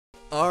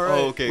All right.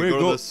 Oh, okay. Wait,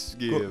 go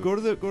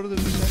to the go to the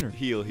center.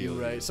 Heal.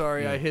 Right.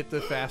 Sorry, Yeah. I hit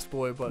the fast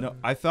boy button. No,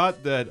 I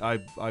thought that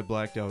I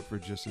blacked out for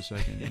just a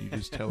second and you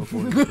just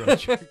teleported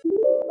across.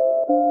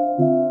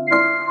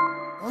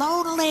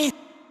 Lonely.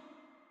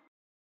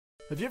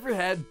 Have you ever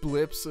had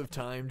blips of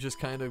time just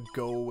kind of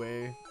go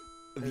away?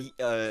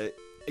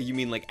 You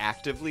mean like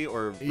actively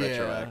or Yeah.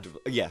 retroactively?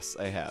 Yes,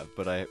 I have,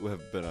 but I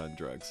have been on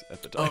drugs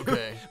at the time.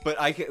 Okay. But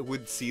I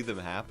would see them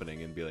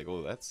happening and be like,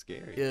 "Oh, that's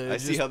scary." Yeah, I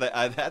see how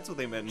that's what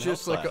they meant in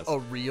Just health like class. a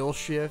real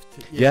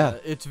shift. Yeah.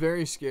 It's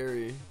very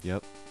scary.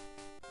 Yep.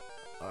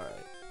 All right.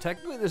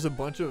 Technically, there's a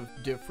bunch of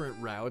different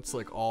routes,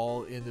 like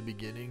all in the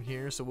beginning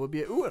here. So we'll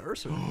be at an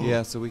Ursa.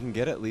 Yeah, so we can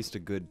get at least a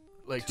good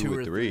Like 2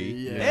 or 3.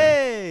 Yeah.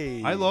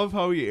 Hey! I love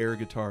how he air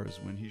guitars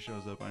when he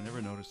shows up. I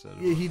never noticed that.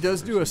 Yeah, he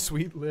does do a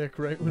sweet lick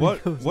right when What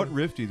he comes what in.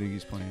 riff do you think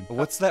he's playing?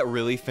 What's that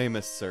really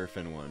famous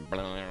surfing one?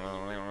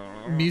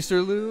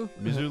 Miserloo?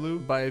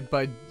 Miserloo?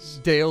 By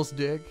Dale's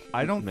Dick.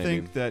 I don't Maybe.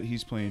 think that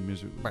he's playing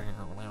Miserloo.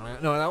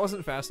 No, that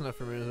wasn't fast enough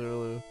for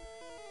Miserloo.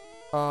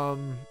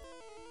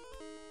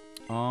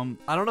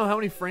 I don't know how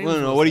many frames. Well,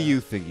 no, was what do that?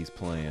 you think he's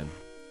playing?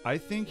 I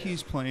think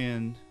he's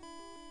playing.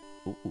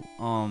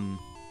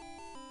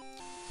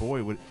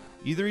 Boy, what?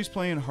 Either he's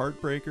playing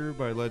Heartbreaker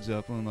by Led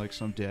Zeppelin, like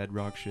some dad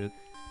rock shit.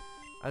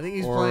 I think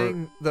he's Or-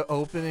 playing the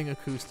opening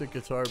acoustic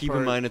guitar Keep part.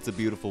 in mind, it's a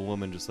beautiful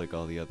woman, just like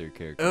all the other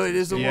characters. Oh, it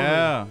is a woman.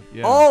 Yeah,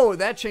 yeah. Oh,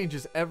 that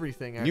changes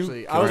everything.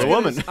 Actually, I was are a gonna,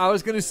 woman. I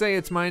was gonna say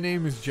it's My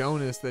Name Is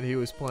Jonas that he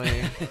was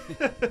playing,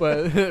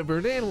 but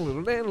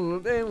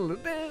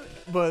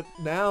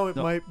now it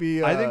No, might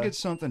be. I think it's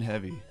something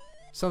heavy.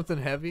 something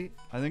heavy.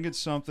 I think it's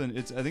something.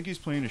 I think he's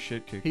playing a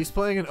shit kick. He's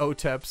playing an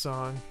OTEP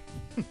song,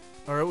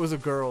 or it was a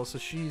girl, so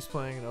she's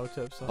playing an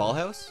OTEP song.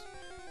 Ballhouse?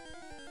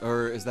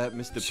 Or is that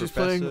Mr. She's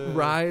Professor? playing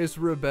Rise,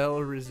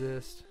 Rebel,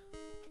 Resist.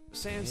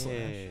 Sand Slash.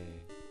 Hey.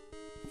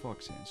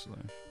 Fuck Sand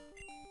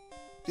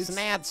Slash.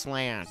 Snad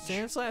slash.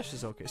 Sand Slash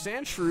is okay.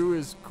 Sand Shrew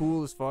is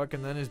cool as fuck,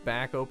 and then his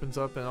back opens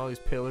up and all these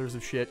pillars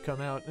of shit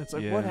come out. And it's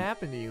like, what Yeah.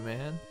 happened to you,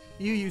 man?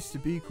 You used to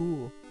be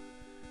cool.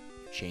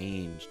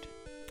 Changed.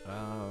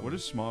 What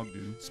does Smog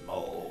do?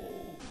 Smoke.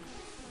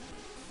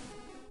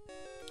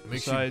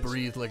 Makes Besides- you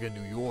breathe like a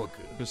New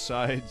Yorker.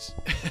 Besides,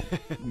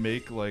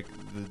 make like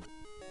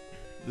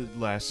the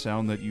last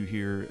sound that you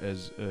hear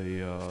as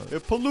a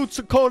It pollutes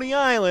a Coney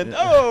Island. Yeah.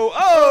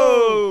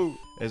 Oh!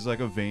 as like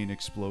a vein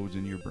explodes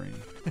in your brain.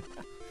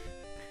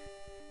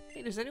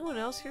 Hey, does anyone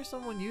else hear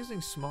someone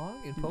using smog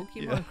in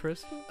Pokemon Yeah.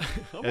 Crystal?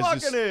 I'm As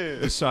walking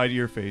the in. side of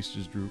your face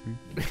just drooping.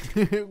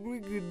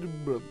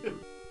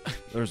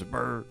 There's a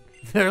bird.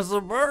 There's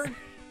a bird.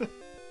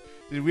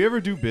 Did we ever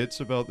do bits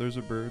about there's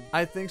a bird?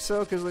 I think so,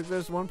 because like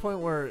there's one point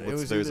where it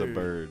was There's a either-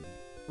 bird.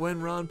 when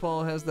Ron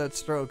Paul has that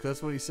stroke,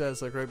 that's what he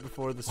says, like right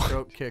before the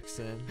stroke kicks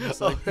in.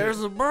 It's like,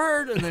 there's a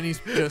bird, and then he's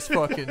just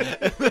fucking,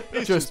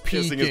 just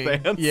pissing his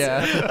peeking. pants.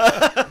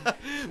 Yeah,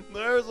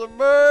 There's a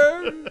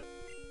bird.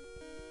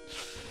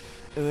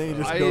 and then he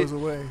just I- goes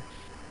away.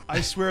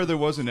 I swear there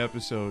was an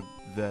episode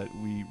that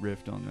we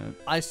riffed on that.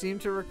 I seem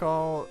to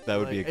recall That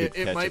would be a good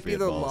it catch might if be we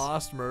had the balls.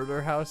 Lost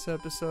Murder House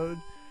episode.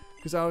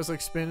 Because I was like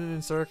spinning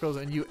in circles,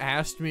 and you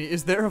asked me,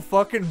 "Is there a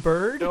fucking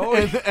bird?" Oh,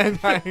 and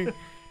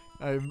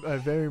I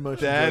very much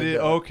That enjoyed is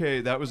that.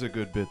 okay. That was a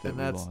good bit that And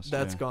we that's lost.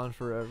 that's yeah. gone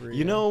forever. You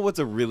yeah. know what's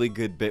a really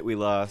good bit we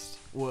lost?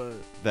 What?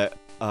 That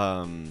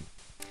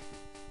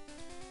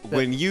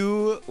when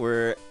you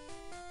were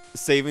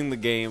saving the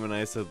game and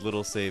I said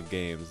Little Save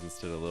Games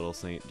instead of Little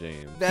St.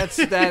 James. That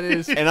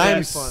is And I'm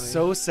that's funny.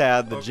 so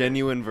sad the Okay.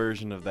 genuine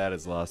version of that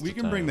is lost. We to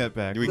can bring time. that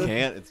back. We The-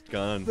 can't. It's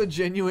gone. the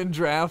genuine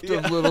draft Yeah.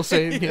 of Little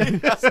Save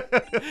Games.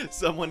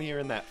 Someone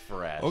hearing that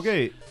fresh.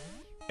 Okay,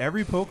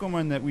 every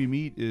Pokemon that we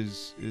meet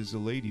is a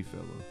lady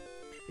fellow.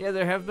 Yeah,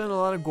 there have been a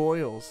lot of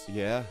Goyles.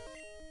 Yeah.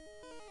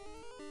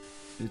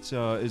 It's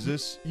is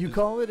this? You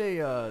call it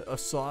a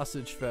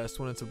sausage fest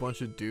when it's a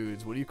bunch of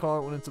dudes. What do you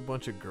call it when it's a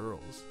bunch of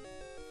girls?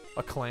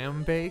 A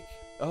clam bake?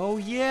 Oh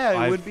yeah, it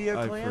I've- would be a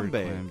I've clam heard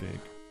bake. clam bake.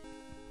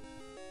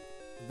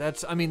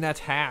 That's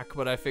hack,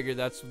 but I figured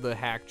that's the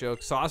hack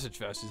joke. Sausage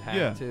fest is hack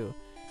Yeah. too.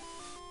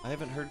 I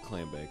haven't heard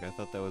clam bake. I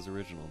thought that was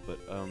original, but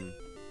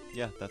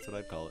yeah, that's what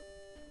I'd call it.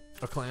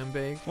 A clam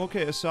bake?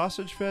 Okay, a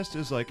sausage fest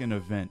is like an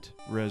event,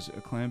 whereas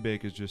a clam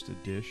bake is just a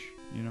dish.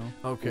 You know,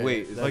 Okay,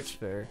 Wait, that's like-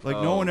 fair. like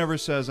no Oh. one ever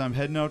says I'm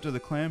heading out to the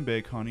clam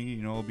bake, honey.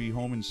 You know, I'll be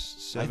home in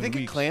 7 I think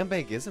weeks. a clam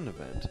bake is an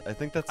event. I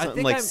think that's I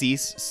something think like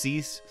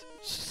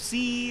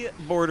sea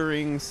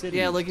bordering cities.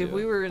 Yeah, like if do.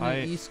 we were in the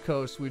I- East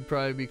Coast, we'd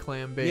probably be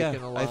clam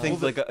baking yeah, a lot. I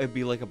think like it'd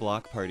be like a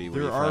block party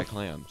where There you fry are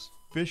clams.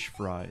 Fish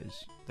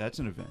fries. That's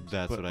an event.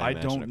 That's but what I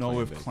imagine don't a know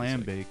clam if bake is clam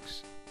like.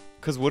 bakes.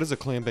 Cause what is a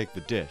clam bake?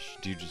 The dish?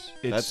 Do you just?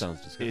 That It's- sounds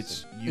disgusting.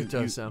 It's you. it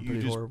does you, sound you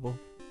pretty just horrible.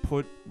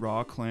 put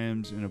raw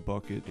clams in a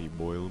bucket you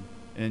boil them.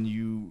 and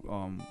you You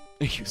boil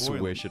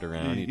swish them. it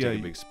around. Yeah, You yeah, take a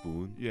you- big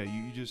spoon. Yeah,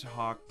 you just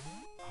hawk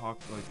like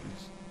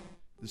this,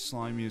 the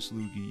slimiest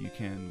loogie you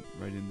can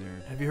right in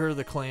there. Have you heard of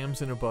the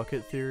clams in a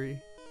bucket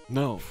theory?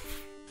 No.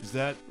 Is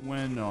that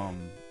when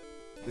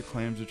the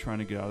clams are trying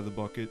to get out of the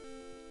bucket,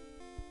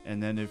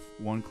 and then if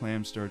one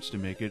clam starts to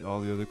make it, all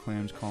the other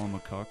clams call him a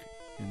cuck?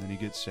 and then he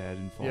gets sad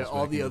and falls. Yeah,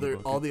 all back the into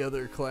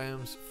other bucket.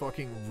 clams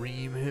fucking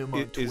ream him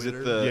on Is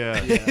Twitter. it the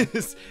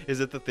Yeah. is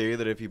it the theory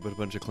that if you put a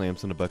bunch of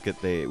clams in a bucket,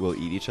 they will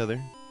eat each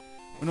other?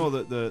 No,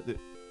 the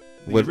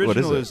What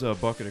original is is a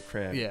bucket of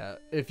crab. Yeah,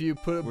 if you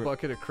put a Where-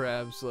 bucket of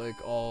crabs like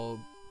all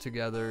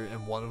together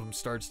and one of them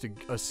starts to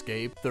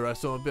escape, the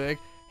rest of them will be like,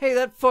 "Hey,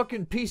 that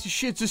fucking piece of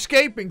shit's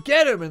escaping!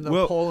 Get him!" And they'll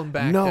Well, pull him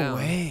back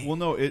down. Well,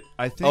 no,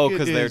 I think. Oh,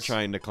 because they're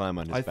trying to climb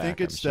on his I back.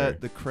 think it's I'm sure.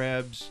 that the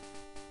crabs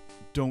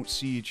don't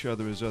see each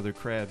other as other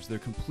crabs. They're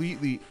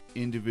completely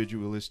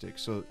individualistic.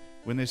 So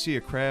when they see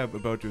a crab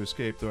about to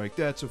escape, they're like,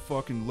 "That's a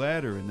fucking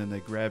ladder," and then they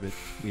grab it.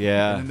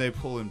 Yeah. And then they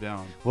pull him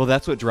down. Well,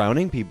 that's what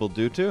drowning people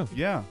do too.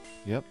 Yeah.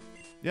 Yep.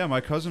 Yeah,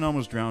 my cousin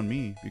almost drowned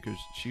me because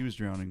she was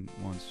drowning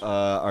once.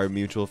 Our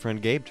mutual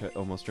friend Gabe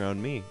almost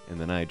drowned me, and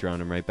then I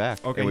drowned him right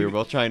back. Okay, and we he- were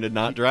both trying to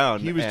not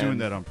drown. He was doing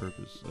and that on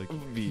purpose. Like,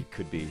 He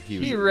could be.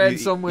 He read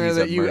somewhere he's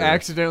that a you murderer.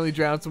 accidentally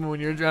drowned someone when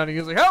you were drowning. He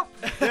was like, "Help!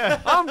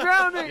 I'm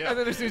drowning!" And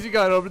then as soon as he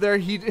got over there,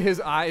 his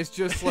eyes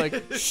just like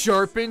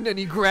sharpened, and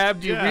he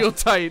grabbed you Yeah. real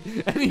tight,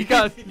 and he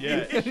got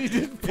Yeah. and he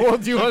just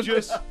pulled you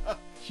under.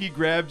 He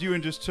grabbed you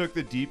and just took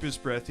the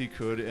deepest breath he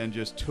could and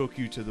just took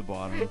you to the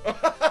bottom.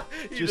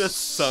 He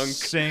just sunk.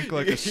 Sank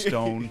like a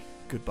stone.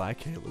 Goodbye,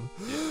 Caleb.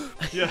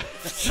 Yeah.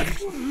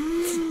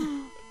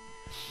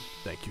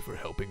 Thank you for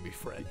helping me,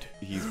 friend.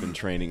 He's been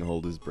training to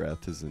hold his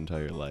breath his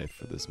entire life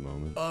for this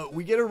moment.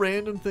 We get a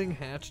random thing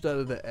hatched out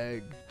of the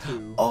egg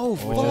too. Oh,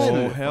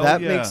 fun. Hell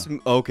that yeah. makes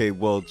okay.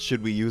 Well,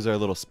 should we use our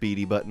little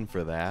speedy button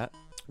for that?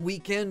 We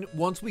can,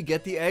 once we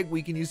get the egg,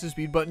 we can use the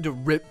speed button to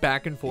rip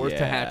back and forth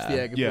to hatch the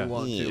Yeah. egg if Yeah. we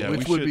want to, Yeah,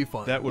 which we would should- be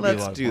fun. That would Let's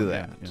be a lot of do fun.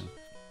 that.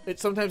 Yeah.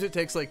 Sometimes it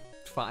takes like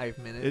 5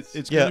 minutes.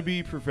 It's Yeah. gonna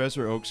be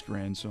Professor Oak's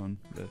grandson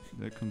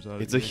that comes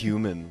out. It's of a the egg.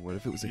 human. What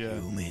if it was a Yeah.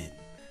 human?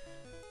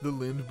 The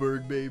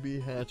Lindbergh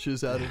baby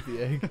hatches out of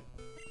the egg.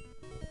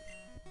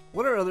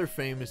 What are other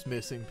famous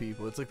missing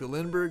people? It's like the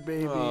Lindbergh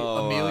baby,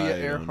 Oh, Amelia I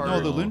don't Earhart. No,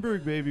 the know.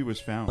 Lindbergh baby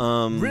was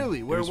found.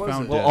 Really? Where was was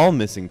found it? Well, dead. all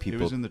missing It people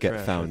was in the get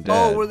trash, found I dead.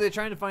 think. Oh, were they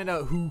trying to find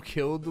out who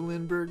killed the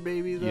Lindbergh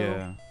baby though?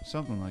 Yeah,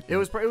 something like that. It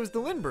was the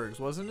Lindberghs,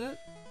 wasn't it?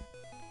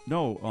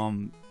 No,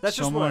 That's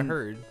just what I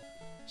heard.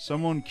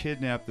 Someone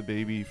kidnapped the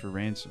baby for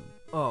ransom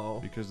Oh.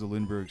 because the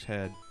Lindberghs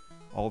had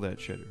all that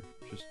cheddar.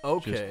 Just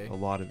Okay. Just a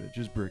lot of it,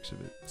 just bricks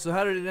of it. So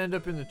how did it end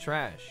up in the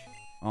trash?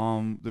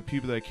 The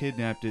people that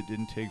kidnapped it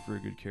didn't take very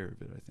good care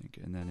of it, I think,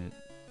 and then it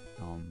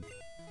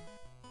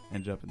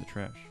ended up in the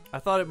trash. I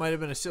thought it might have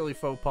been a silly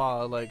faux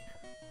pas, like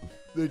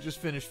they just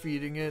finished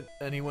feeding it,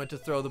 and he went to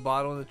throw the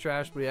bottle in the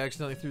trash, but he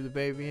accidentally threw the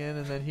baby in,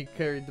 and then he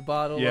carried the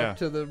bottle Yeah. up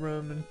to the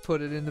room and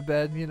put it in the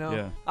bed. You know,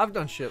 Yeah. I've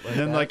done shit like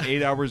And then, that. like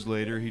 8 hours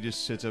later, he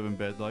just sits up in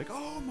bed, like,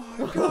 "Oh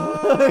my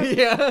god!"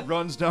 yeah.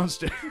 Runs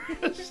downstairs.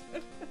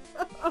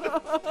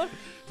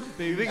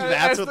 You think As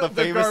that's what the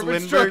famous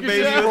garbage truck Lindbergh is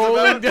baby just was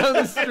rolling about? down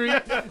the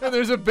street, and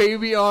there's a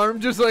baby arm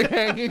just like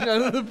hanging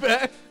out of the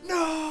back.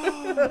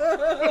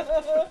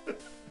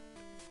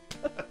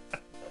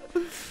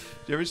 Did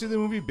you ever see the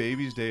movie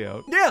Baby's Day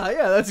Out? Yeah,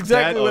 that's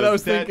exactly what I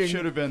was that thinking.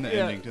 should have been the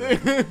Yeah. ending to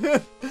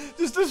that.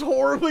 Just this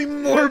horribly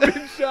morbid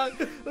shot,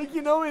 like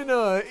you know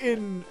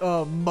in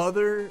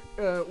Mother,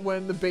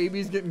 when the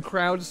baby's getting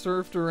crowd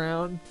surfed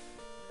around.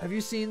 Have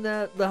you seen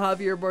that, the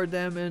Javier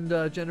Bardem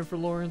and Jennifer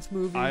Lawrence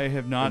movie? I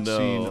have not No,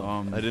 seen.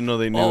 I didn't know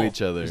they knew Oh,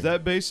 each other. Is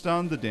that based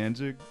on the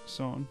Danzig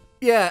song?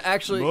 Yeah,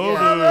 actually, yeah,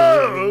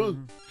 Mother,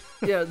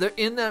 yeah, they're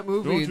in that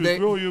movie. don't you They,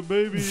 throw your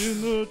baby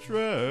in the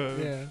trash.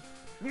 yeah.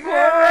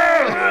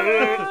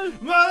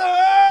 Mother!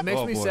 It makes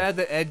Oh, me boy. sad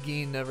that Ed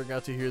Gein never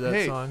got to hear that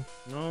Hey, song.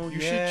 Oh, You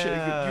should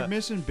check. You're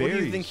missing What berries.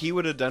 do you think he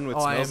would have done with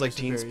Oh, I Smells am Like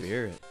missing Teen berries.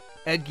 Spirit?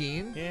 Ed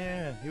Gein?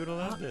 Yeah, he would have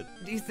loved it.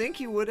 Do you think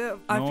he would have?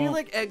 I No. feel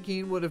like Ed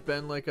Gein would have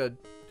been like a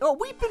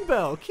Weeping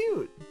Bell,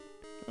 cute.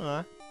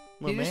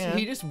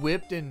 He just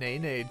whipped and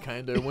nay-nayed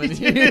kind of when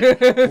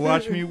he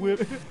Watch me whip.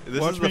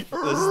 This Watch is me.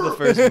 this is the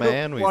first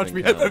man we've Watch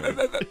me.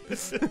 encountered.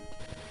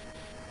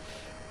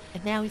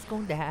 And now he's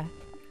going to die.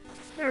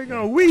 They're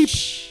gonna weep.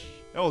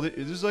 Oh, this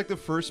is like the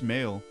first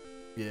male,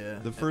 Yeah.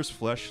 the first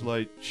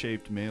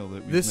fleshlight-shaped male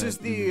that we've This met is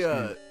in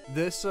the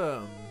this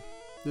game.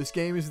 this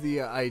game is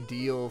the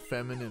ideal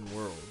feminine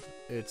world.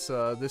 It's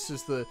this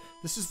is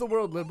the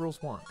world liberals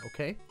want.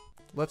 Okay,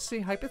 let's say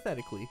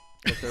hypothetically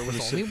that there was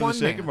only For the one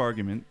sake man. of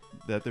argument,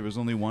 that there was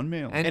only one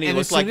male. And he as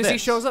looks soon like as he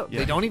this. shows up, Yeah.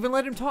 they don't even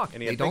let him talk.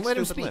 And he They had don't big let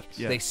him stupid speak. lips.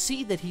 Yeah. They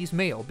see that he's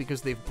male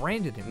because they've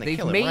branded him. And they They've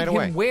kill him made right him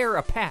away. wear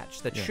a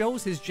patch that Yeah.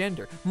 shows his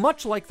gender,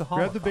 much like the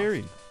Holocaust. Grab the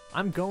berry.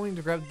 I'm going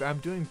to grab. I'm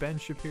doing Ben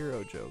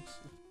Shapiro jokes.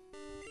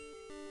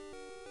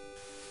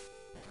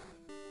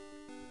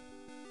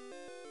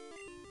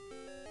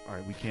 All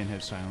right, we can't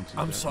have silence.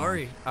 I'm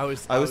sorry. I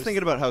was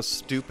thinking about how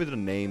stupid a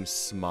name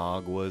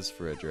Smog was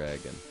for a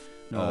dragon.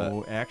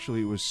 No,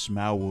 actually, it was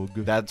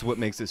Smaug. That's what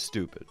makes it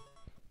stupid.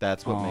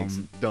 That's what makes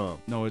it dumb.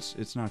 No,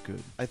 it's not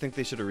good. I think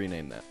they should have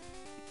renamed that.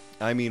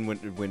 I mean, when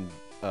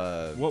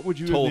What would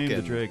you have named the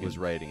Tolkien dragon? was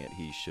writing it,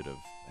 he should have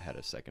had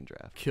a second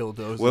draft.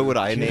 Killdozer. What would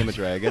I name a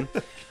dragon?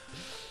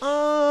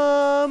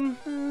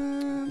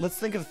 Let's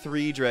think of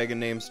 3 dragon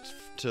names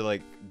to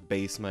like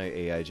base my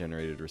AI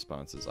generated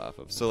responses off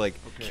of. So like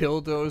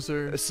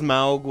Killdozer.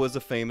 Smaug was a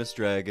famous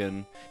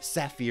dragon.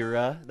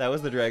 Saphira, that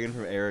was the dragon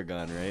from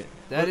Aragon, right?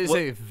 That is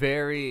a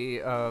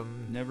very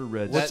Never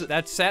read.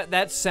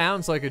 that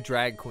sounds like a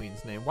drag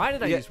queen's name. Why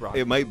did I use Rock?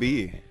 It might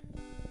be.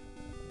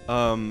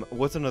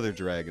 What's another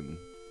dragon?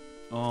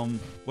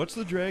 What's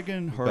the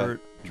dragon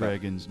heart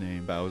dragon's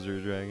name? Bowser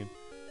dragon.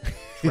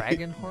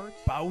 Dragonheart?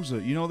 Bowser.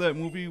 You know that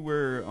movie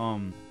where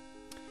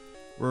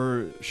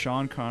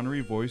Sean Connery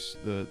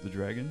voiced the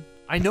dragon?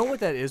 I know what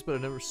that is, but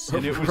I've never seen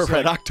And it. it was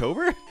Red like-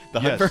 October?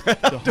 Yes, Hunt for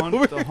Red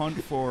October? the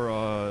hunt for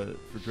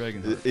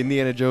Dragonheart.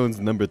 Indiana Jones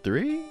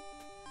 #3?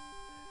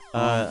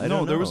 I no,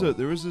 don't there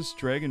know. was this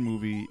dragon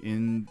movie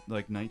in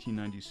like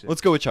 1996.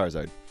 Let's go with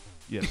Charizard.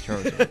 Yes,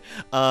 Charizard.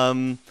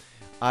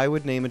 I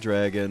would name a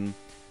dragon.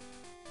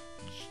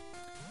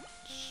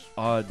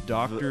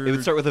 Doctor. It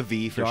would start with a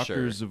V for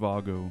Doctor sure.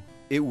 Zhivago.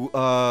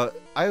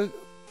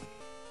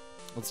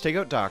 Let's take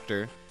out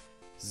Doctor.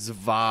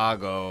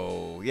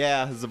 Zhivago.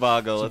 Yeah,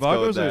 Zhivago. Let's go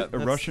Zhivago's with that. a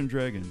That's- Russian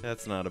dragon.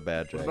 That's not a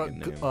bad What dragon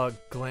name.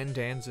 about Glenn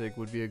Danzig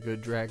would be a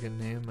good dragon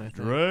name, I think.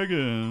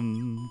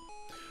 Dragon.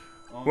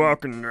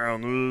 Walking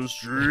down the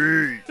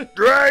street,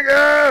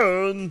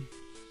 dragon.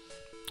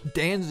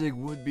 Danzig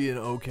would be an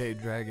okay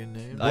dragon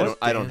name.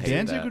 I don't hate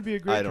Danzig that. would be a I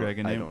great don't-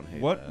 dragon I name. don't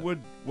hate what that.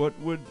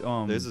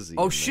 would There's a Z.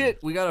 Oh in shit,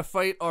 we gotta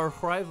fight our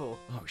rival.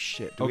 there. Oh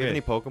shit. Do we Okay, have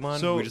any Pokemon?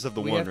 so we just have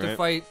the We one, have right? to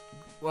fight.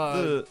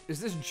 The- Is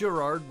this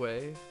Gerard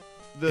Way?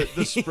 the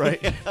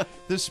sprite? Yeah.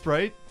 The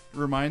sprite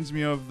reminds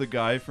me of the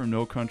guy from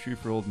No Country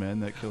for Old Men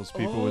that kills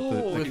people with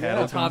the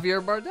cattle. with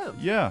Javier Bardem.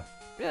 Yeah.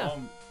 Yeah,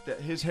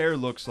 His hair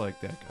looks like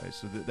that guy,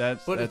 so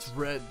that's but that's it's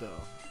red though.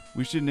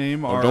 we should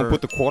name Oh, our. don't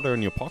put the quarter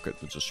in your pocket.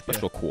 It's a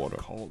special quarter.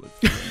 Call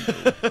it.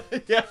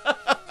 Friendo. Yeah.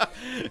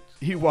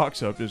 He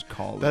walks up, just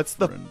call it. That's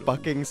the Friendo.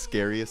 fucking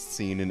scariest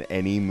scene in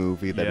any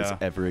movie that has Yeah.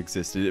 ever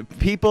existed.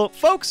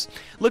 Folks,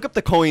 look up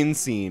the coin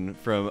scene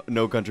from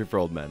No Country for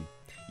Old Men.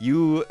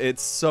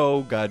 It's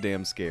so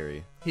goddamn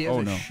scary. He has Oh,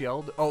 a no.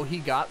 shell. Oh, he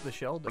got the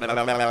shell.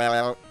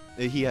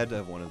 He had to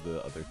have one of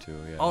the other 2,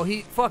 yeah. Oh,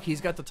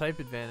 he's got the type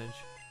advantage.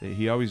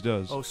 He always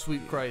does. Oh,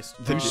 sweet Christ.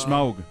 Who's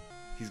Smaug?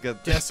 He's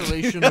got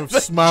Desolation of gender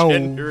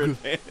Smaug.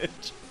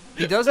 advantage.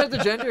 He does have the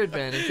gender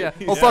advantage, yeah.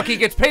 Yeah. Oh, fuck, he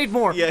gets paid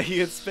more. Yeah, he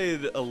gets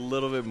paid a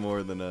little bit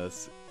more than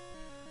us.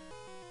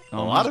 A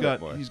lot of it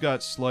more. He's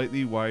got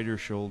slightly wider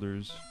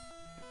shoulders.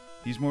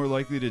 He's more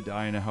likely to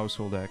die in a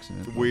household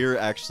accident. We're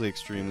actually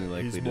extremely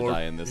likely to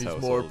die in this he's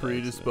household. more accident.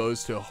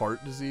 predisposed to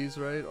heart disease,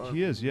 right?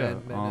 He is, yeah.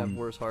 Men have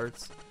worse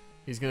hearts.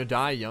 He's gonna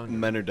die young.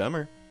 Men are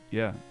dumber.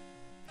 Yeah.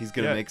 He's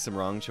gonna Yeah. make some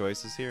wrong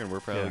choices here, and we're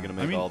probably Yeah. gonna I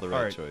make mean, all the right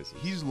alright, choices.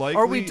 He's likely.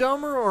 Are we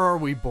dumber or are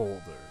we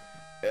bolder?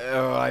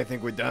 Oh, I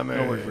think we're dumber.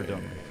 No, we're dumber.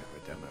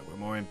 We're dumber. We're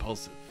more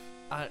impulsive.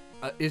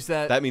 Is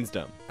that? That means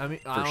dumb. I mean,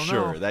 For I don't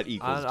sure. know. That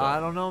equals dumb. I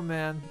don't know,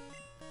 man.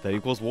 That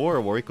equals war.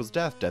 War equals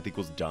death. Death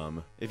equals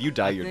dumb. If you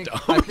die, you're think-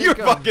 dumb. I think, You're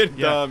fucking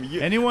Yeah. dumb.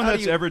 Anyone how do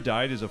that's you- ever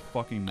died is a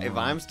fucking moron. If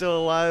I'm still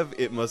alive,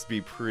 it must be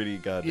pretty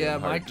goddamn Yeah,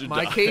 hard to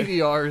my die.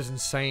 KVR is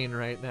insane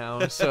right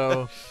now,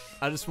 so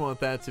I just want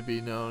that to be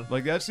known.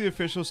 Like, that's the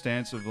official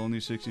stance of Lonely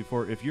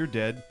 64. If you're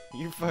dead,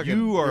 You fucking.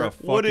 You are a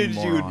What fucking did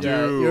moron. you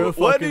Yeah, do? you're a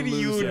What fucking did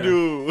you loser.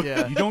 do?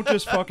 Yeah. you don't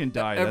just fucking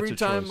die. Every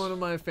that's a time choice. one of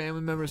my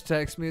family members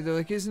text me, they're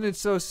like, "Isn't it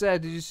so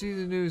sad? Did you see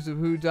the news of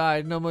who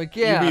died?" And I'm like,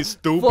 "Yeah, be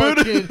stupid?"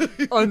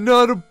 fucking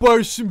another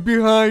person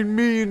behind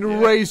me in the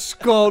race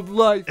called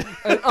life,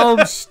 and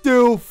I'm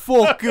still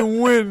fucking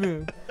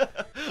winning."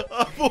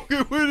 I'm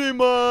fucking winning,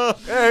 Mom.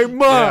 Hey,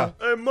 Ma.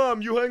 Hey,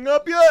 Mom, you hang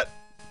up yet?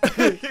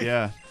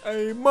 Yeah.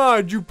 Hey, Ma,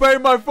 did you pay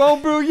my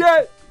phone bill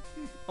yet?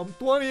 I'm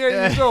 28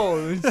 years old,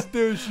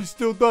 and she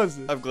still does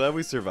it. I'm glad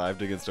we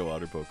survived against a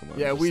water Pokemon.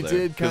 Yeah, just we there.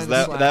 did 'Cause kinda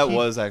that slack. that He-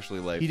 was actually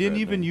life. He didn't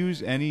even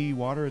use any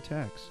water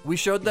attacks. We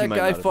showed He that might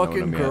guy not have known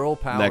fucking him yet. girl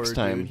power. Next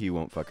time dude. he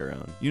won't fuck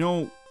around. You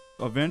know,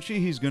 eventually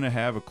he's going to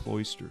have a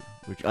cloister,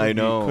 which I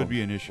know. could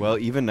be an issue. Well,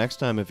 even next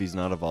time, if he's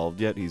not evolved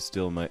yet, he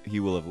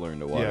will have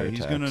learned a water yeah, he's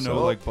attack, going to know,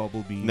 so like,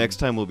 Bubble Beam. next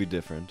time will be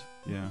different.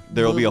 Yeah.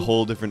 There will be a Little-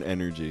 whole different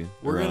energy.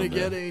 We're gonna around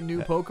get there. a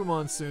new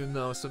Pokemon soon,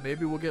 though, so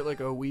maybe we'll get like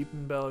a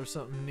Weeping Bell or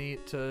something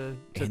neat to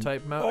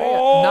type him out.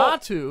 Oh! Yeah,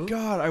 Natu.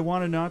 God, I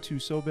want a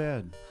Natu so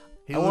bad.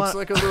 He I looks want-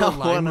 like a little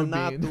I want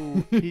lima a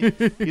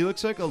bean. He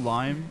looks like a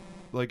lime,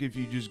 like if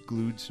you just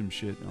glued some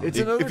shit on It's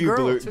it. another if you girl,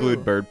 glued too.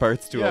 bird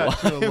parts to yeah,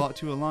 a line.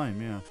 to a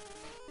lime, yeah.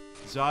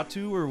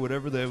 Zatu or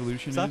whatever the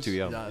evolution Zatu, is,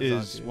 yeah.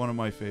 is Zatu. one of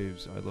my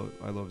faves.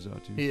 I love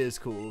Zatu. He is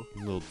cool.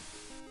 Little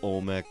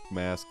Olmec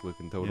mask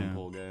looking totem Yeah.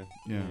 pole guy.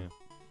 Yeah.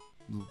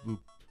 L-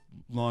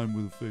 lime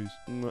with a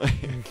face.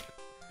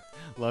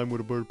 Lime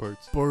with a bird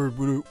parts. Bird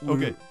with a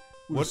Okay, with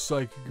what- a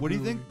psychic What do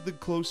you ability. think the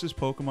closest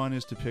Pokemon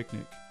is to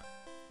Picnic?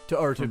 To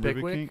From River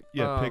Pickwick? King?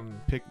 Yeah,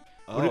 Pick.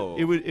 Oh.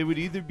 It would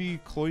either be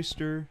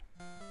Cloyster.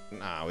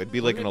 No, it'd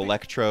be like an Wouldn't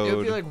electrode. It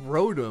would be like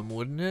Rotom,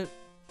 wouldn't it?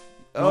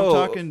 No,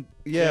 I'm talking.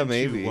 yeah, Gen 2,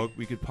 maybe. what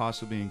we could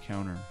possibly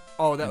encounter.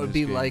 Oh, that In would this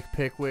be game. like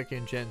Pickwick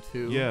in Gen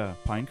 2. Yeah,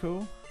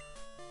 Pineco.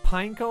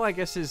 Pineco, I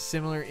guess, is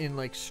similar in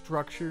like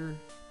structure.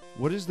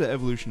 What is the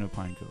evolution of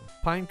Pineco?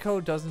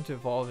 Pineco doesn't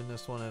evolve in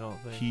this one, I don't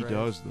think. He right?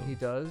 does, though. He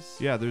does?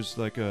 Yeah, there's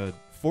like a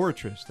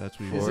Fortress. That's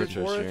what he Is is. it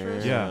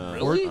Fortress? Yeah.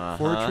 Really?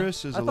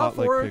 Fortress is I a thought lot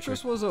like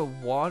Fortress Picker. was a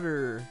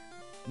water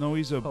No,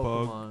 he's a bug.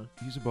 Pokemon.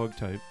 He's a bug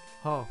type.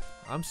 Oh,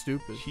 I'm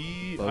stupid.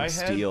 Bug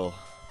steel.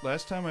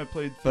 Last time I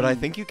played through, But I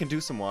think you can do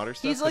some water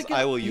stuff. He's like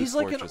I will use he's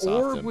like Fortress an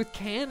orb often. with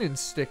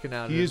cannons sticking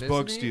out of him. He is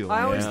bug isn't steel,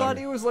 I always yeah. thought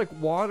he was like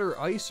water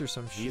ice or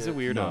some shit. He's a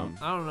weirdo. No.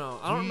 I don't know.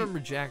 I don't remember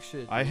jack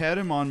shit. I had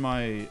him on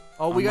my we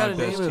on gotta my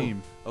name best him.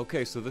 team.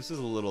 Okay, so this is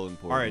a little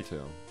important All right.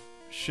 too.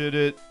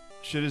 Should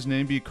his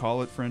name be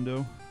Call It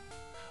Friendo?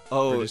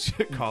 Oh, Or just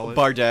call it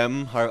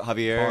Bardem,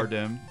 Javier,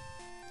 Bardem.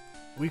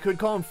 We could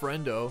call him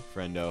Friendo.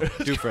 Friendo,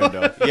 do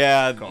Friendo.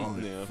 Yeah, Call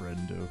it yeah.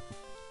 Friendo.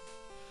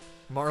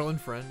 Marlon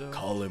Friendo.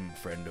 Call him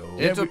Friendo.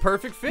 It's Yeah, a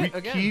perfect fit We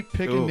again. keep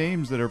picking Ooh.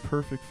 names that are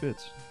perfect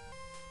fits.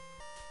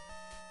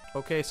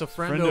 Okay, so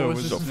Friendo, Friendo was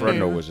was his his name.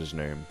 name. was his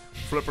name.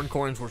 Flipping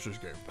coins was his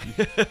game.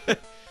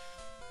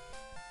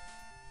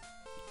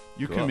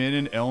 You Cool. come in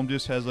and Elm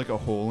just has like a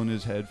hole in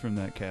his head from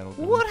that cattle.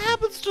 gun. What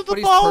happens to the But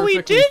he's ball we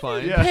perfectly didn't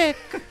fine. Yeah.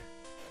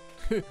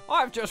 pick?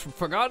 I've just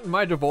forgotten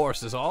my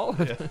divorce is all.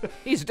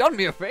 He's done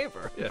me a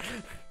favor. Yeah.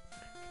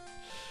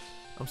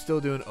 I'm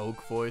still doing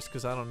Oak voice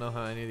because I don't know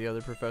how any of the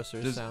other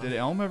professors sound. Did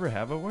Elm ever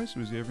have a voice?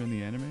 Was he ever in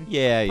the anime?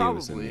 Yeah, he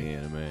was in Probably. the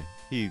anime.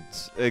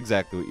 He's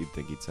exactly what you'd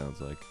think he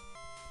sounds like.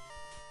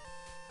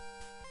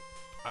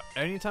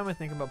 Anytime I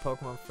think about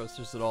Pokemon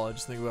professors at all, I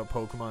just think about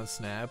Pokemon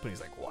Snap, and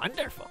he's like,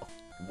 wonderful.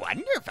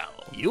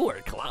 Wonderful. You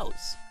were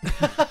close.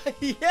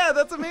 Yeah,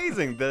 that's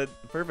amazing.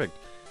 Perfect.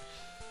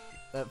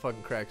 That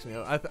fucking cracks me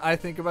up. I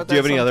think about that. Do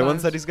you have any other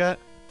ones that sometimes.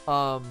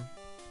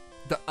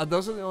 he's got?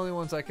 Those are the only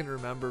ones I can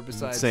remember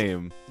besides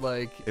Same.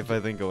 like If I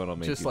think of one, I'll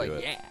make just you like do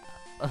it.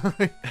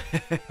 yeah.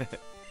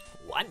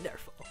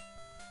 Wonderful.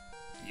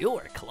 You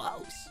were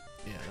close.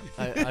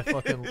 Yeah, I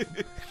fucking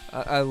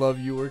I love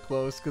you were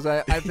close because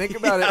I think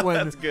about it when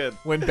That's good.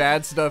 when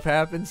bad stuff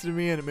happens to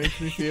me and it makes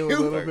me feel a You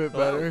little were bit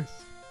close. better.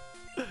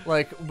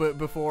 Like, but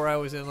before I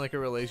was in like a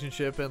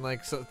relationship and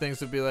like so things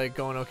would be like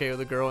going okay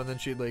with a girl and then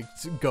she'd like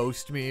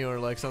ghost me or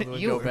like something would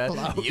You go were bad.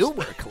 close. You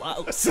were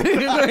close.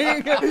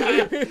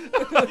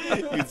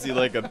 You'd see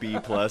like a B+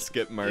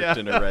 get marked Yeah.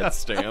 in a red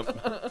stamp.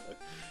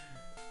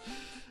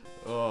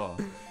 Oh.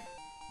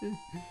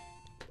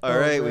 All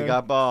right, we man.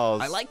 got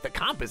balls. I like the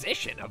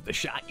composition of the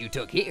shot you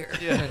took here.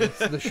 And it's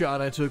the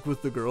shot I took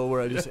with the girl where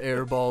I just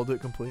airballed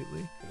it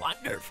completely.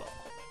 Wonderful.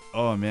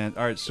 Oh man.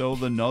 All right. So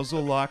the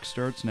Nuzlocke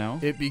starts now.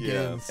 It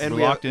begins. And We're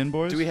we have- locked in,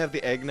 boys. Do we have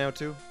the egg now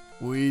too?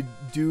 We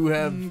do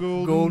have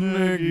Golden golden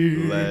eggy.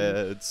 eggy.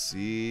 Let's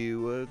see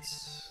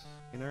what's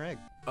in our egg.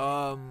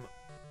 Hold on.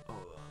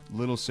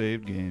 Little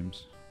saved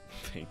games? Oh,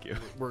 Thank you.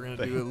 We're gonna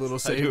Thanks. do a little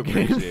I do save game.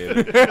 appreciate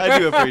it. I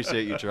do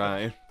appreciate you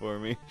trying for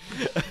me.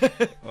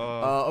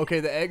 Okay,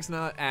 the egg's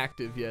not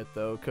active yet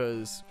though,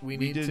 because we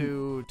We need didn't-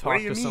 to What talk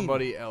do you to mean?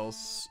 somebody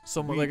else,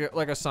 someone We-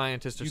 like a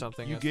scientist or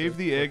something. You has gave to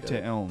the egg look to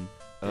at it. Elm.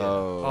 Yeah.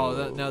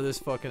 Oh. Now this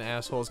fucking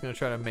asshole is gonna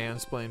try to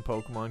mansplain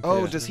Pokemon. Oh,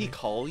 cards does to he me.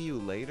 call you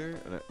later?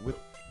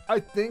 I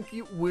think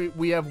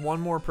we have one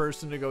more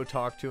person to go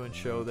talk to and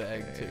show the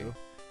egg Okay. to.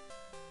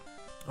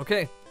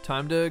 Okay,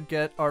 time to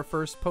get our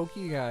first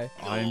Pokey guy.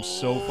 I'm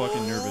so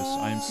fucking nervous.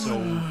 I'm so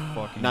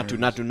fucking Not nervous.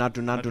 to.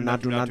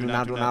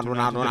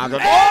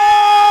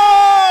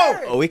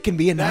 Oh, it can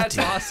be a That's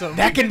nut. awesome.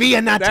 That can be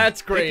a nut.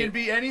 That's It great. can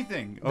be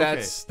anything.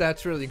 Okay.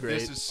 That's really great.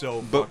 This is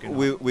so But fucking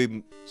we hot.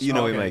 you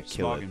know we Smog might him,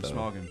 kill smog it him, though.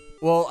 smog him.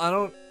 Well,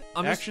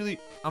 I'm Actually,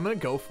 gonna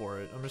go for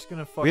it. I'm just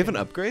gonna fucking. We have an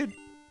upgrade.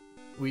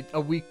 We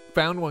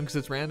found one because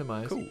it's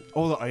randomized. Cool.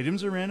 oh, the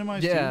items are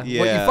randomized Yeah. too?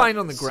 What you find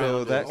on the So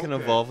ground that is- can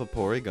Okay. evolve a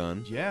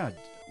Porygon. Yeah.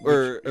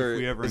 Or, Which, if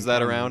we ever is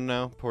that encounter around them.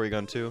 now?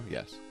 Porygon 2?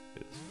 Yes.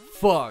 It is.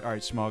 Fuck. All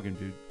right, smog him,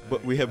 dude.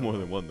 But we have more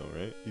than one though,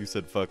 right? You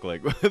said fuck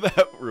like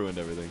that ruined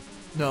everything.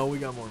 No, we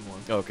got more than one.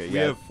 Okay, We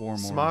yeah. have 4 more.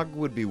 Smog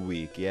would be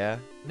weak, yeah.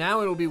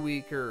 Now it'll be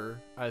weaker,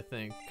 I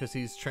think, because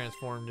he's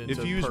transformed into. If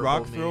you use purple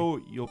rock me.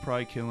 throw, you'll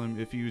probably kill him.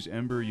 If you use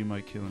ember, you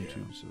might kill him Yeah.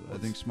 too. So I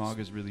think smog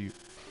is really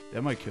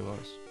that might kill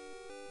us.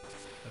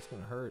 That's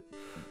gonna hurt.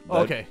 That-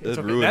 Okay, it's that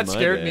okay. ruined That my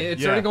scared day. me. It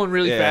Yeah. started going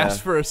really Yeah.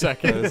 fast for a I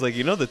second. was like,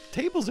 you know, the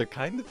tables are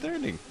kind of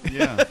turning.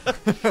 Yeah.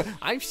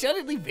 I'm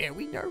suddenly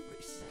very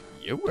nervous.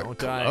 You were Don't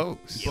die.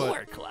 close. You But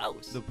were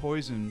close. the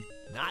poison.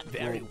 Not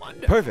very Well,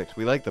 wonderful. Perfect.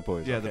 We like the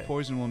poison. Yeah, the Okay.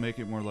 poison will make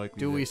it more likely.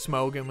 Do that- we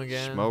smoke him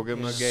again? Smoke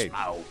him Yeah. again.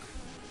 Smoke.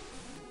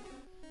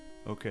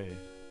 Okay.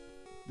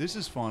 This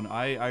is fun.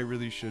 I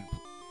really should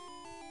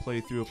play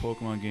through a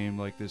Pokemon game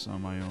like this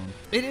on my own.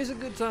 It is a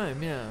good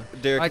time. Yeah.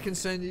 Derek, I can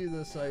send you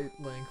the site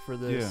link for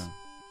this. Yeah.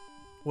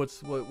 What's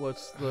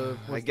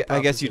the? I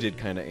guess you did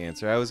kind of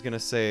answer. I was gonna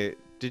say,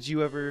 did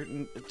you ever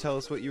tell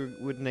us what you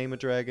would name a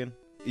dragon?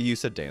 You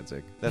said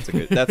Danzig. That's a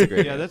good. That's a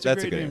great. Yeah, that's a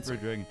great name for a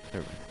dragon.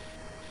 Never mind.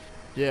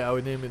 Yeah, I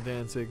would name it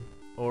Danzig,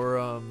 or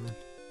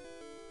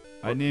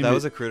I'd name that it.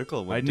 was a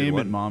critical one. I'd Did name it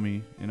one-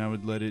 Mommy, and I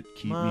would let it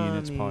keep me in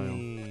its pile.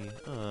 Mommy.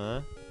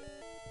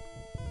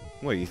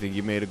 What, you think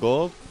you made a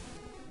gold?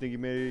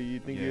 You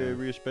think Yeah. you're a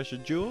real special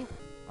jewel?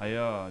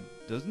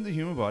 Doesn't the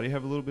human body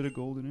have a little bit of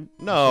gold in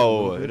it?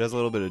 No, it has a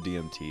little bit of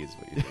DMT, is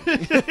what you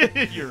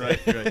think. You're right.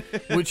 You're right.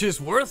 Which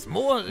is worth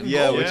more than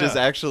Yeah, gold. which is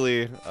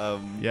actually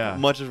Yeah.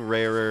 much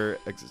rarer.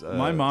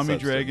 My mommy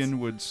substance. dragon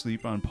would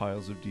sleep on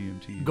piles of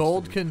DMT.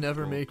 Gold instead can of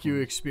never gold make you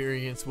coins.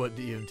 experience what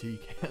DMT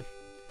can.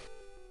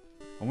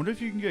 I wonder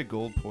if you can get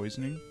gold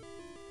poisoning.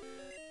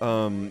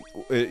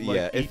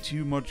 Yeah. Eat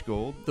too much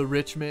gold. The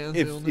rich man's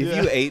If illness.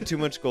 you ate too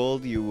much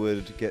gold, you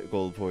would get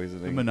gold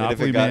poisoning. And if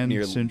Monopoly it got Man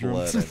near syndrome.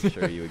 blood, I'm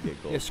sure you would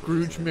get gold. Yeah,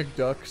 Scrooge poisoning.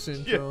 McDuck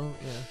syndrome.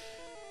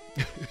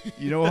 Yeah.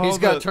 You know how He's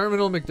got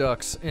terminal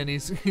McDucks, and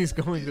he's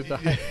going to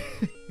die.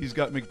 He's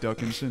got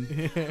McDuckinson.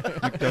 Yeah.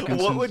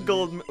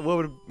 McDuckinson's- What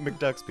would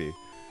McDucks be?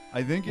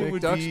 I think it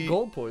would McDuck's be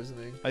gold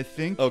poisoning. I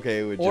think Okay,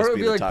 it would Or just it would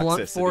be be the like toxicity.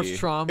 blunt force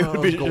trauma It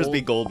would of just be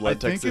gold. gold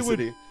blood I think it would-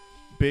 toxicity.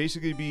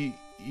 basically be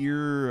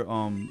ear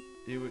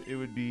it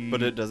would be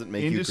But it doesn't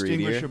make you greedier.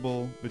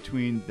 indistinguishable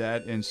between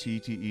that and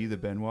CTE, the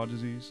Benoit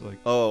disease. Like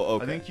Oh,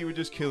 okay. I think he would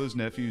just kill his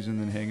nephews and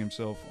then hang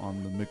himself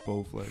on the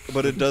McBowflex.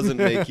 But it doesn't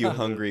make you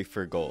hungry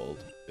for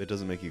gold. It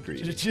doesn't make you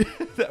greedy.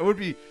 That would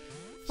be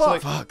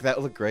Fuck, that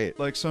would look great.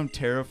 like some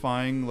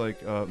terrifying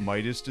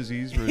Midas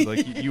disease where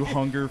like you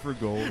hunger for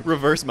gold.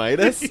 Reverse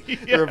Midas?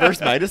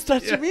 Reverse Midas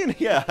touch, you mean?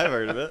 Yeah, I've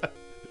heard of it.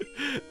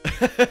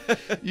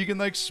 You can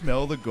like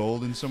smell the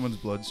gold in someone's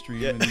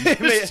bloodstream. Yeah. And you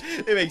just,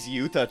 It makes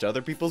you touch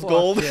other people's Fuck,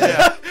 gold.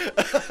 yeah.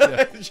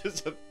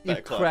 Just You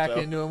that crack claps out.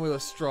 into him with a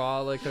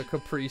straw like a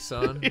Capri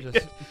Sun. Yeah.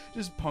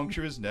 Just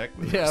puncture his neck.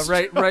 With Yeah, a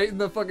right in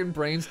the fucking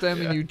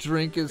brainstem, and you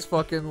drink his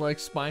fucking like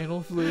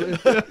spinal fluid.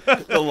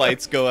 The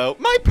lights go out.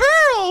 My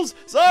pearls!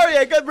 Sorry,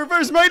 I got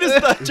reverse Midas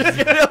touch. I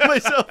can't help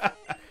myself.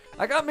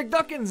 I got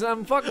McDuckins.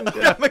 I'm fucking. I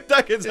got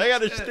McDuckins. I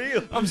gotta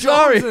steal. I'm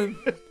sorry.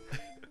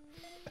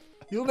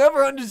 You'll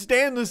never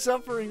understand the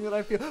suffering that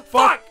I feel.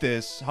 Fuck!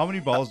 this. How many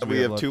balls do We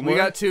we have left? two We more.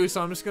 got two,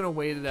 so I'm just gonna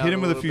wait it out. Hit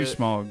him with a little few bit.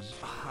 smogs.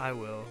 I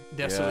will. Yeah,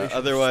 Desolation.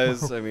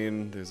 otherwise, I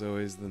mean, there's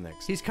always the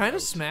next. He's kind of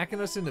round. smacking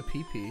us into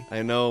pee-pee.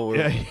 I know.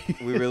 Yeah.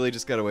 We really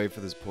just gotta wait for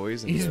this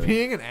poison. He's to-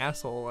 being an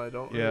asshole. I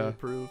don't really Yeah.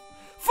 approve.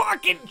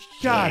 Fucking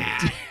God.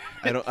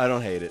 I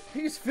don't hate it.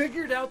 He's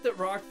figured out that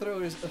rock throw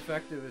is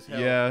effective as hell.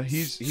 Yeah,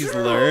 he's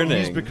learning.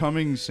 He's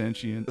becoming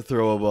sentient.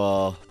 Throw a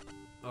ball.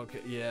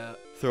 Okay. Yeah.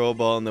 Throw a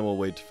ball, and then we'll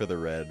wait for the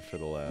red for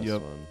the last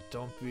Yep. one.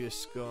 Don't be a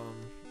scum.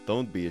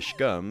 Don't be a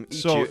scum. Eat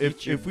So you, if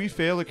eat you. if we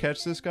fail to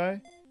catch this guy,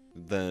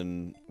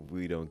 then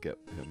we don't get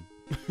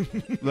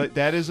him. like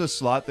that is a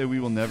slot that we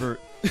will never.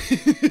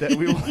 That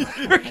we will.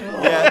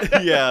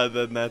 yeah.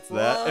 Then that's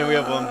that, and we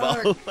have one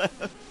ball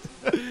left.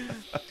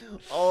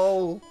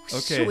 Oh,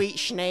 Okay. sweet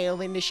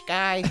snail in the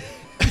sky.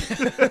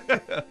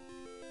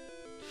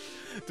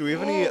 Do we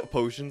have any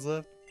potions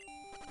left?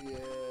 Yeah.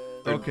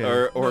 Okay.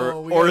 Or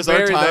No, we or got is a our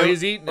berry, though. time?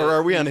 He's eating or it.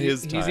 are we on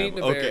He's his eating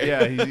time? a berry. Okay.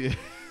 Yeah. He,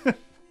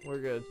 We're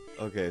good.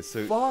 Okay.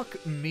 So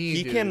Fuck me,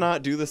 he dude.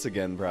 cannot do this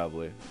again,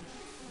 probably.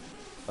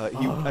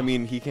 I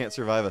mean, he can't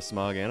survive a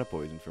smog and a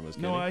poison from his.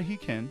 no, he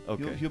can.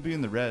 Okay. He'll be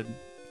in the red.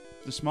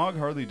 The smog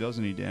hardly does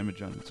any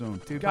damage on its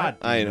own. Dude, God.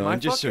 I know. My I'm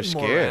just so fucking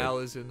scared. morale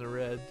is in the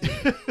red.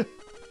 Dude.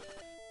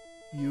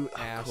 You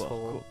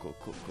asshole. Cool.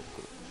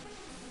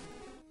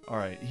 All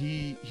right.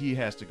 He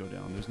has to go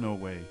down. There's no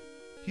way.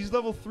 He's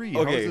level 3. How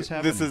Okay, is this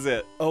happening? this is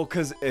it. Oh,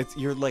 because it's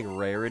your like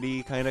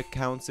rarity kind of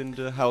counts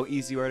into how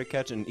easy you are to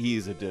catch, and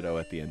he's a ditto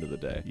at the end of the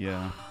day.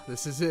 Yeah.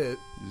 This is it.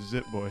 This is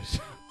it, boys.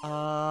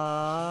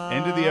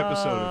 End of the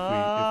episode if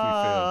we fail.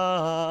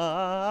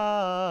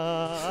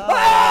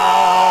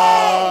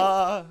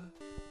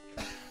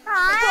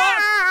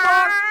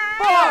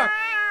 Fuck!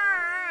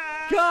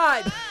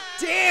 God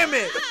damn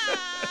it!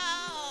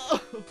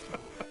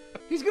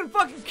 He's gonna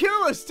fucking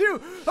kill us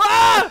too!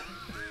 Ah!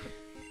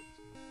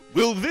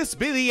 Will this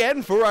be the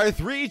end for our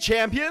 3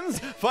 champions?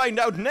 Find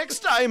out next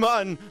time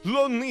on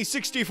Lonely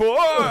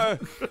 64.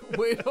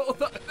 Wait,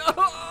 hold on.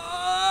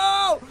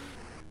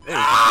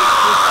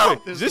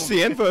 No! Is this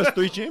the end for us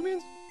 3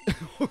 champions?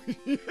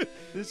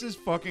 This is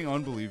fucking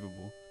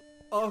unbelievable.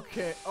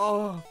 Okay.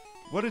 Oh.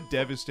 What a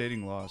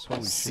devastating loss.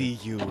 Holy See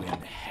shit. you in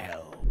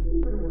hell.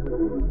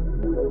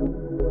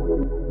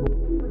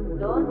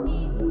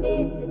 Lonely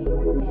Space